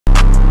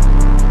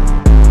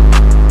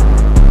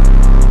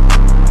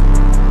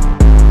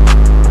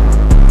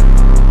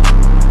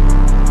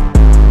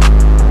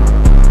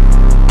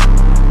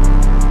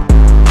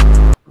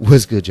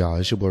What's good, y'all?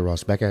 It's your boy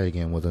Ross back at it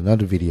again with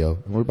another video,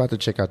 and we're about to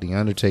check out The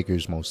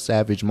Undertaker's most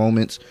savage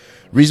moments.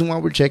 Reason why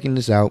we're checking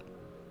this out: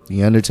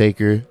 The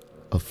Undertaker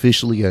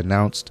officially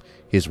announced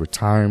his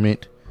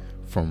retirement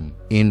from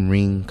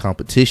in-ring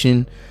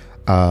competition.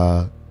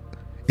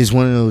 It's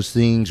one of those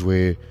things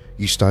where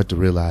you start to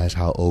realize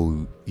how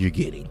old you're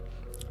getting.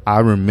 I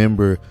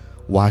remember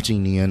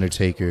watching The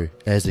Undertaker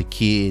as a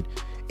kid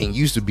and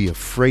used to be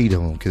afraid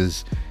of him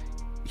because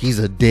he's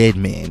a dead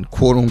man,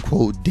 quote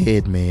unquote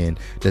dead man,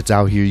 that's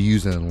out here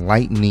using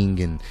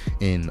lightning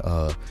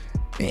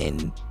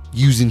and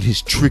using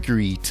his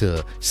trickery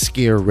to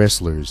scare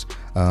wrestlers.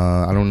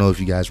 I don't know if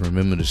you guys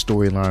remember the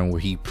storyline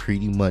where he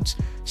pretty much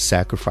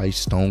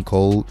sacrificed Stone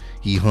Cold.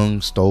 He hung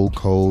Stone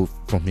Cold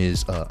from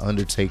his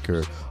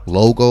Undertaker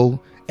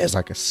logo as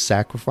like a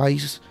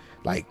sacrifice,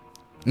 like,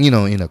 you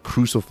know, in a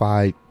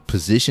crucified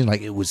position.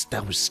 Like,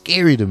 that was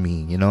scary to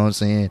me, you know what I'm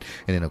saying?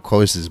 And then of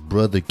course his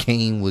brother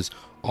Kane was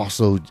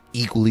also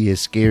equally as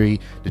scary.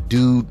 The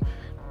dude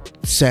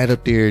sat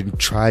up there and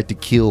tried to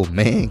kill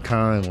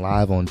Mankind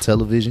live on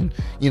television.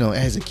 You know,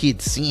 as a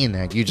kid seeing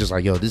that, you're just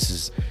like, yo,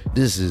 this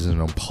is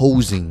an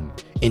imposing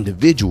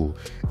individual.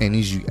 And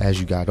as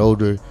you got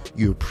older,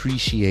 you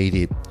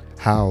appreciated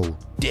how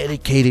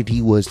dedicated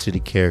he was to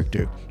the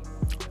character.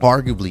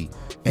 Arguably,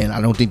 and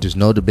I don't think there's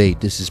no debate,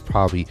 this is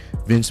probably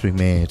Vince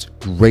McMahon's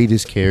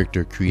greatest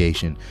character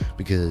creation,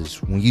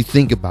 because when you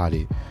think about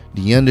it,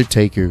 The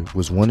Undertaker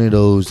was one of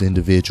those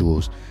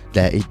individuals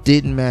that it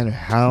didn't matter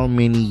how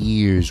many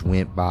years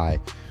went by,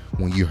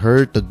 when you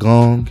heard the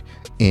gong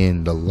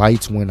and the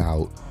lights went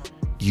out,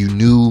 you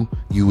knew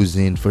you was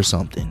in for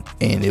something.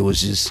 And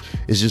it's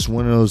just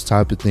one of those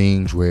type of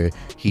things where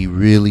he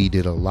really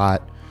did a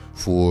lot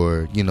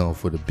for, you know,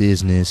 for the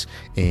business,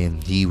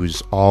 and he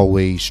was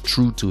always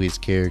true to his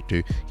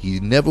character.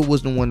 He never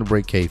was the one to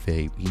break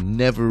kayfabe. He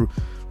never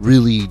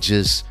really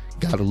just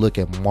got to look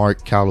at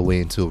Mark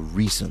Calloway until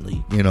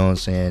recently, you know what I'm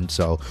saying?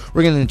 So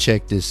we're gonna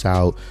check this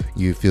out,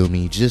 you feel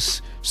me,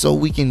 just so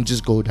we can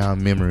just go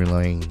down memory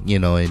lane, you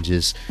know, and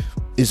just,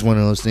 it's one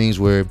of those things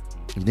where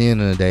at the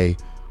end of the day,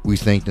 we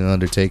thank The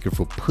Undertaker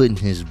for putting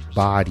his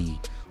body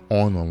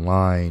on the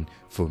line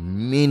for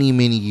many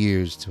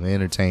years to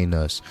entertain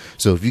us.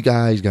 So if you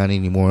guys got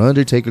any more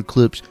Undertaker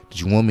clips that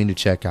you want me to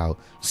check out,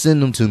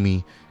 send them to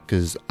me,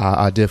 because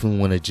I definitely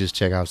want to just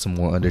check out some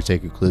more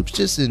Undertaker clips,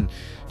 just in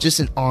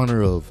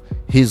honor of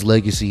his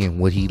legacy and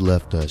what he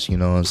left us, you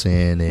know what I'm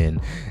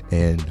saying,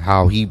 and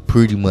how he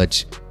pretty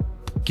much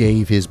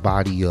gave his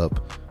body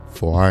up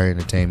for our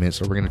entertainment.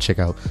 So we're gonna check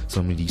out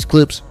some of these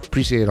clips.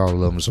 Appreciate all the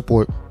love and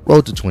support.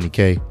 Road to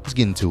 20K. Let's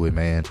get into it,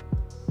 man.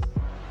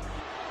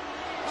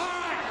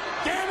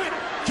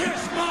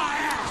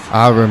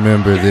 I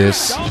remember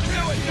this.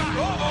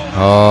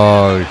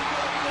 Oh,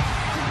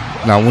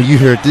 now when you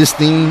heard this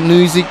theme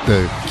music,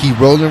 the keep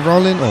rolling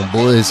on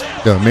boys,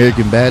 the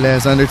American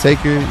Badass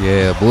Undertaker,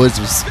 yeah, boys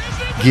was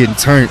getting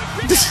turned.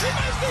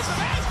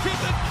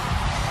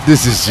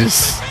 This is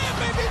just,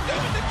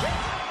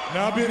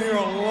 now I've been here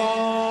a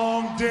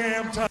long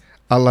damn time.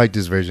 I like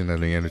this version of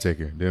The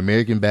Undertaker, the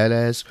American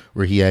Badass,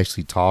 where he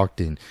actually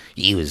talked and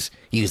he was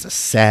a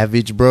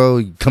savage, bro.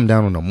 He come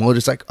down on a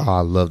motorcycle. Oh,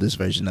 I love this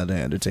version of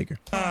The Undertaker.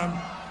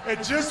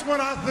 And just when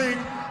I think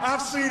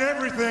I've seen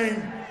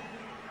everything,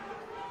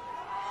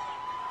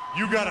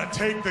 you gotta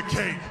take the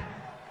cake.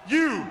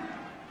 You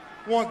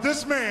want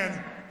this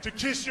man to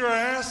kiss your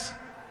ass?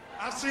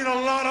 I've seen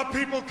a lot of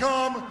people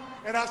come,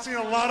 and I've seen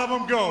a lot of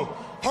them go.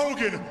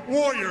 Hogan,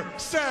 Warrior,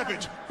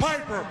 Savage,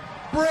 Piper,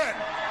 Brett,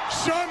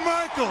 Shawn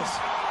Michaels.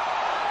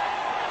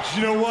 But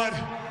you know what?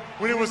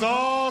 When it was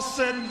all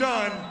said and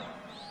done,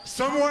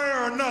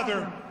 somewhere or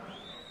another,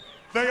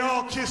 they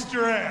all kissed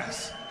your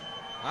ass.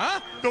 Huh?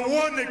 The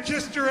one that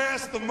kissed your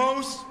ass the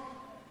most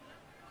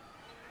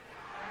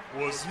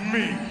was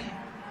me.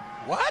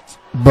 What?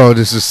 Bro,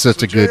 this is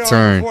such a good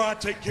turn.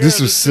 This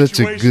was such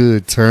a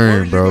good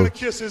turn, bro. Are you gonna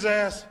kiss his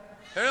ass?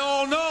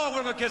 Hell no,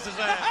 I'm gonna kiss his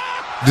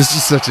ass. This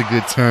is such a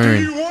good turn.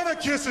 Do you want to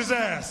kiss his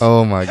ass?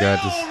 Oh my God.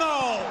 Hell no.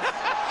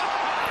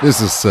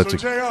 This is such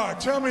So a. JR,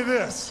 tell me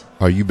this.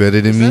 Are you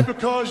better than Is me? that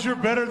because you're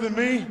better than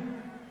me?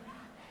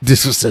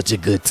 This was such a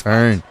good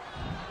turn.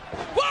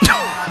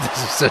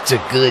 This is such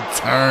a good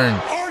turn.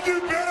 Are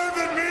you better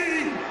than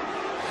me?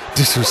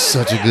 This was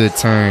such a good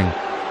turn.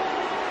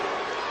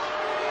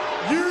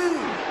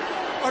 You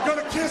are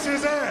gonna kiss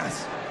his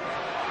ass.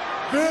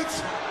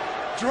 Vince,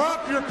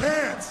 drop your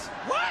pants.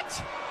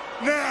 What?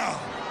 Now,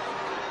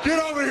 get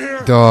over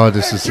here. Oh,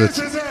 this is and kiss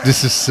such. his ass.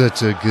 This is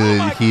such a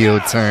good heel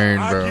turn,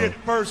 I bro. get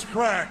first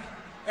crack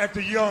at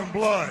the young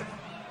blood.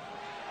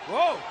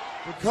 Whoa.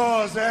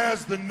 Because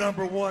as the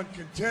 #1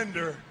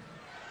 contender,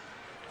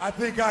 I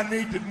think I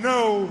need to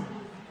know,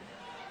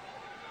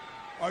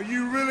 are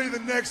you really the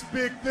next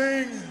big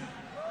thing?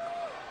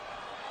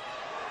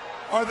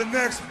 Or the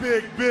next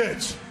big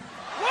bitch?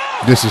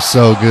 This is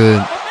so good.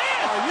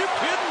 Are you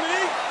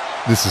kidding me?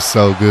 This is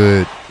so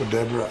good. Well,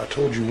 Deborah, I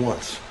told you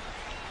once,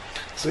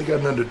 this ain't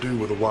got nothing to do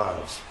with the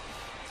Wilds.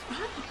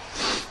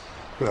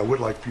 But I would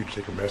like for you to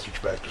take a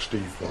message back to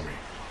Steve for me.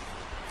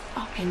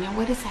 Okay, now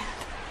what is that?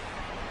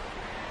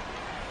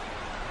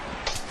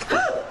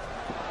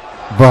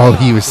 Bro,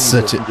 he was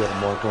such You got a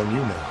mark on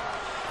you now.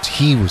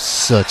 he was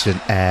such an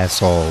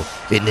asshole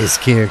in this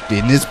character.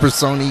 In this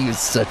persona, he was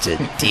such a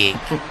dick.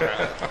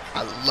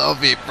 I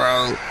love it,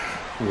 bro.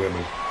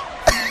 Women.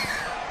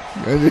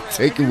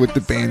 Undertaker with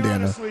the Say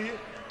bandana. honestly,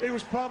 it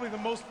was probably the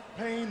most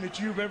pain that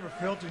you've ever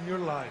felt in your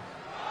life.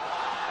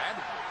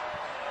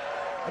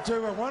 I tell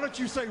you what, why don't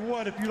you say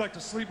what if you like to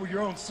sleep with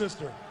your own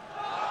sister?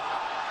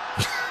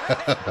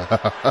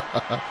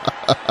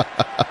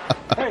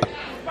 Hey,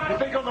 you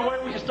think on the way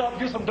we can stop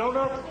and get some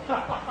donuts?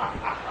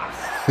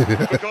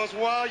 Because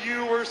while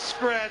you were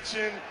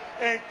scratching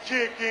and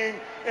kicking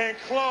and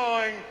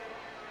clawing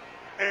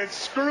and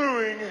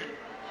screwing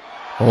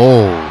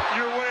Oh,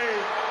 your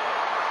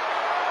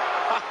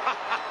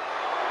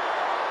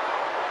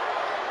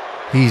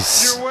way,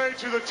 he's your way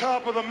to the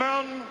top of the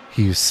mountain,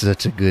 he was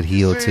such a good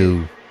heel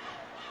too.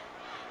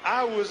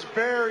 I was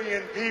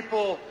burying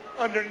people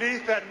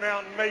underneath that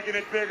mountain, making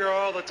it bigger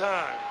all the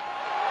time.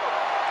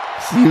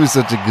 He was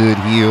such a good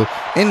heel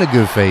and a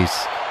good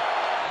face.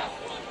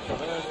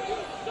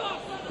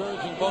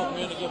 Encouraging both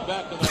men to get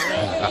back in the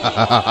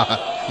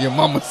ring. Your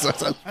mama's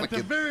such a At the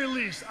fucking. very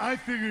least, I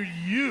figured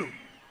you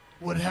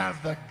would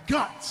have the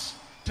guts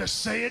to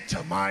say it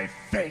to my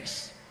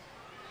face.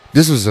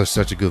 This was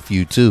such a good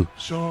feud too.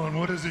 Sean,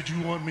 what is it you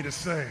want me to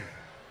say?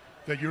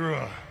 That you're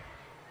a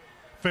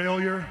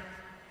failure?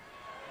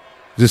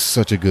 This is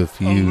such a good A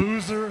feud.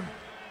 loser?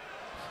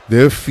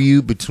 Their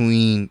feud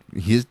between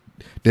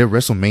their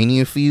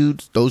WrestleMania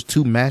feuds, those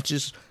two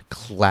matches,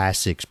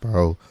 classics,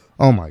 bro.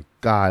 Oh my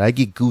god, I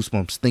get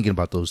goosebumps thinking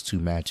about those two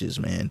matches,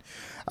 man.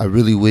 I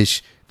really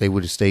wish they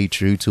would have stayed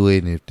true to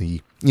it, and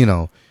if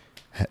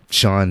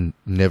Sean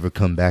never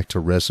come back to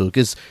wrestle,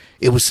 because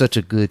it was such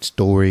a good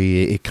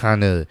story. It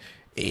kind of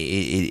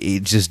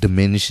it just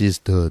diminishes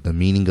the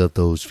meaning of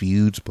those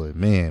feuds, but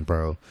man,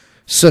 bro,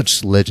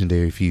 such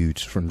legendary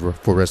feuds for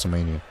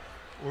WrestleMania.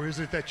 Or is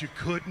it that you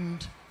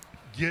couldn't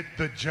get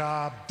the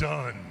job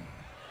done?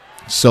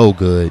 So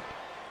good.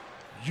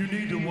 You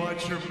need to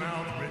watch your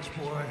mouth, rich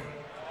boy.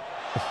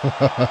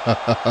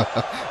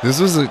 This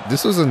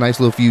was a nice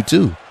little feud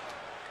too.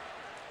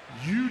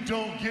 You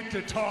don't get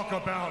to talk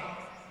about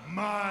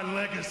my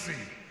legacy.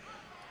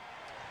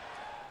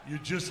 You're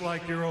just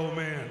like your old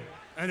man.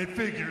 And it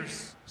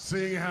figures,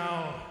 seeing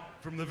how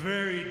from the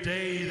very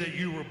day that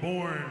you were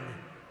born,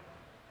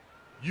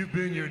 you've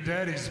been your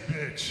daddy's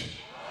bitch.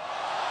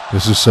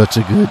 This is such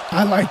a good.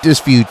 I like this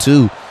feud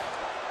too.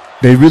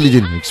 They really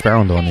didn't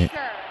expound on it.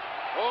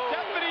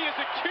 Stephanie is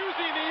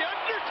accusing The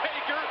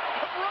Undertaker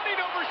of running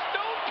over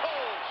Stone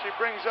Cold. She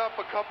brings up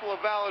a couple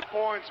of valid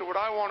points, and what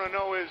I want to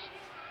know is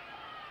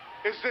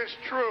this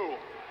true?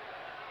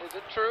 Is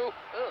it true?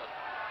 Ugh.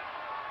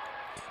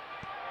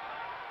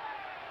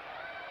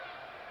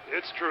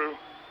 It's true.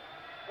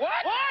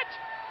 What? What?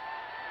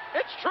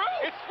 It's true.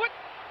 It's what?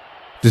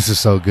 This is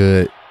so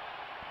good.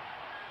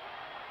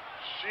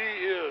 She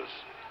is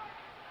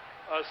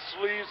a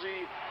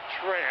sleazy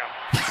tramp.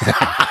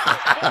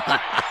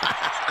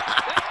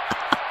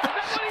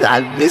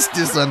 I missed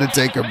this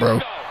Undertaker,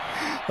 bro.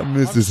 I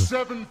missed I'm this.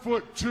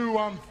 7'2",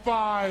 I'm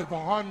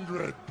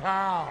 500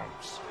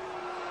 pounds.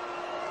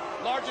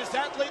 Largest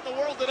athlete in the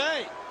world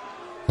today.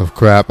 Of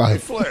crap. I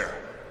Flair.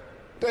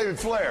 David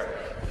Flair.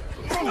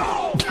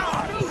 Oh,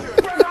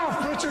 God! Back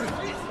off, Richard!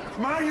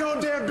 Mind your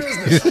own damn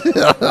business! What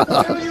the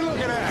hell are you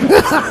looking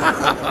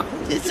at?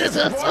 This is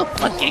so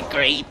fucking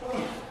great.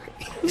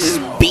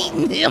 Just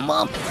beating him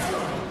up.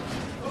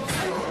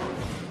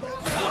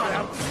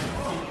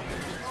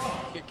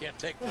 You can't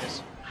take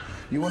this.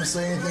 You want to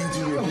say anything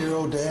to your dear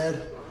old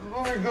dad?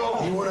 Let me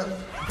go. You want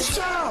to...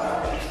 Shut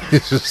up!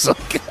 This is so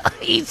good.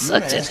 He's You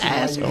wanna such an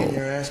ask him why you getting asshole.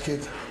 your ass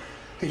kicked?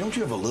 Hey, don't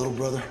you have a little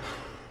brother?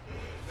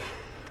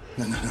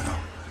 No.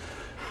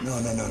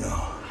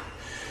 No.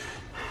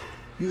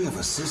 You have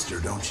a sister,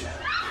 don't you?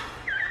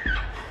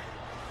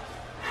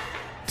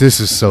 This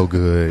is so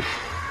good.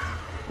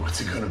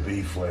 What's it gonna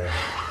be, Flair?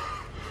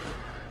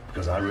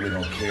 Because I really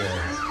don't care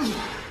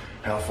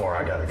how far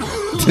I gotta go.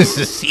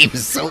 He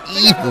was so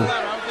evil.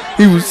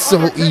 He was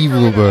so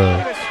evil,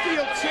 bro.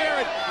 Steel chair.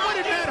 And what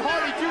did Matt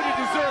Hardy do to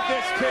deserve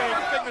this, King?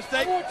 Big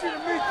mistake. I want you to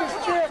meet this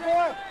chair,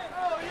 boy.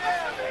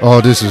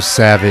 Oh, this is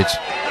savage.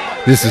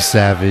 This is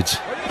savage.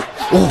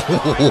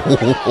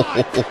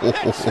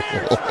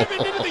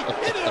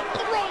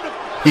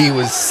 He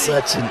was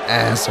such an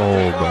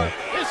asshole, bro.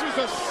 This was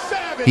a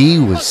savage. He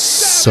was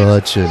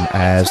such an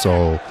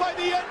asshole. By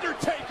The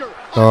Undertaker.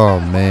 Oh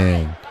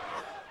man.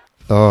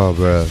 Oh,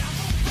 bro.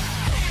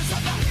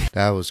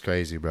 That was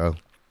crazy, bro.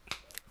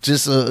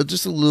 Just a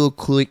little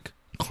quick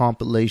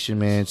compilation,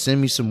 man.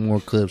 Send me some more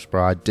clips,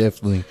 bro. I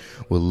definitely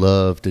would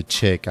love to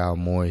check out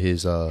more of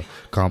his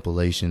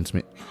compilations,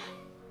 man.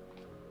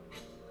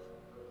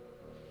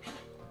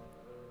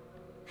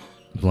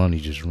 Blondie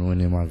just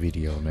ruining my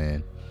video,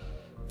 man.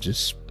 You're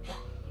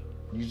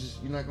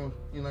not gonna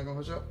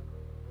hush up?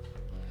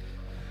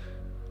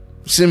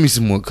 Send me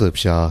some more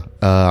clips, y'all.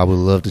 I would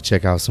love to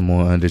check out some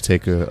more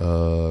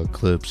Undertaker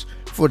clips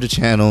for the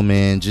channel,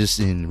 man, just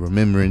in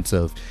remembrance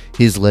of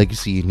his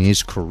legacy and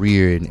his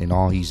career and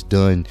all he's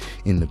done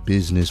in the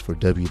business for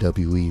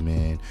WWE,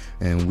 man.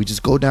 And we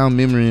just go down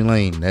memory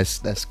lane.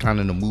 That's kind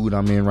of the mood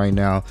I'm in right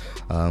now,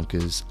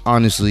 because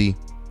honestly,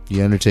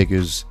 The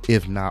Undertaker's,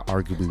 if not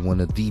arguably,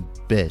 one of the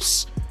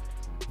best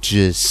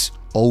just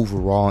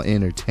overall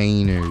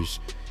entertainers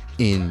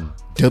in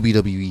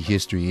WWE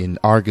history, and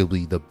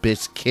arguably the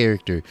best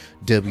character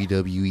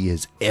WWE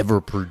has ever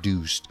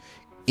produced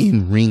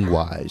in ring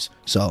wise.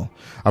 So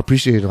I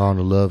appreciate all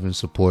the love and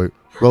support.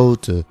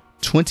 Road to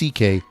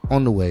 20K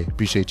on the way.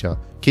 Appreciate y'all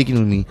kicking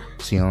with me.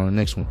 See you on the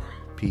next one.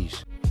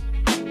 Peace.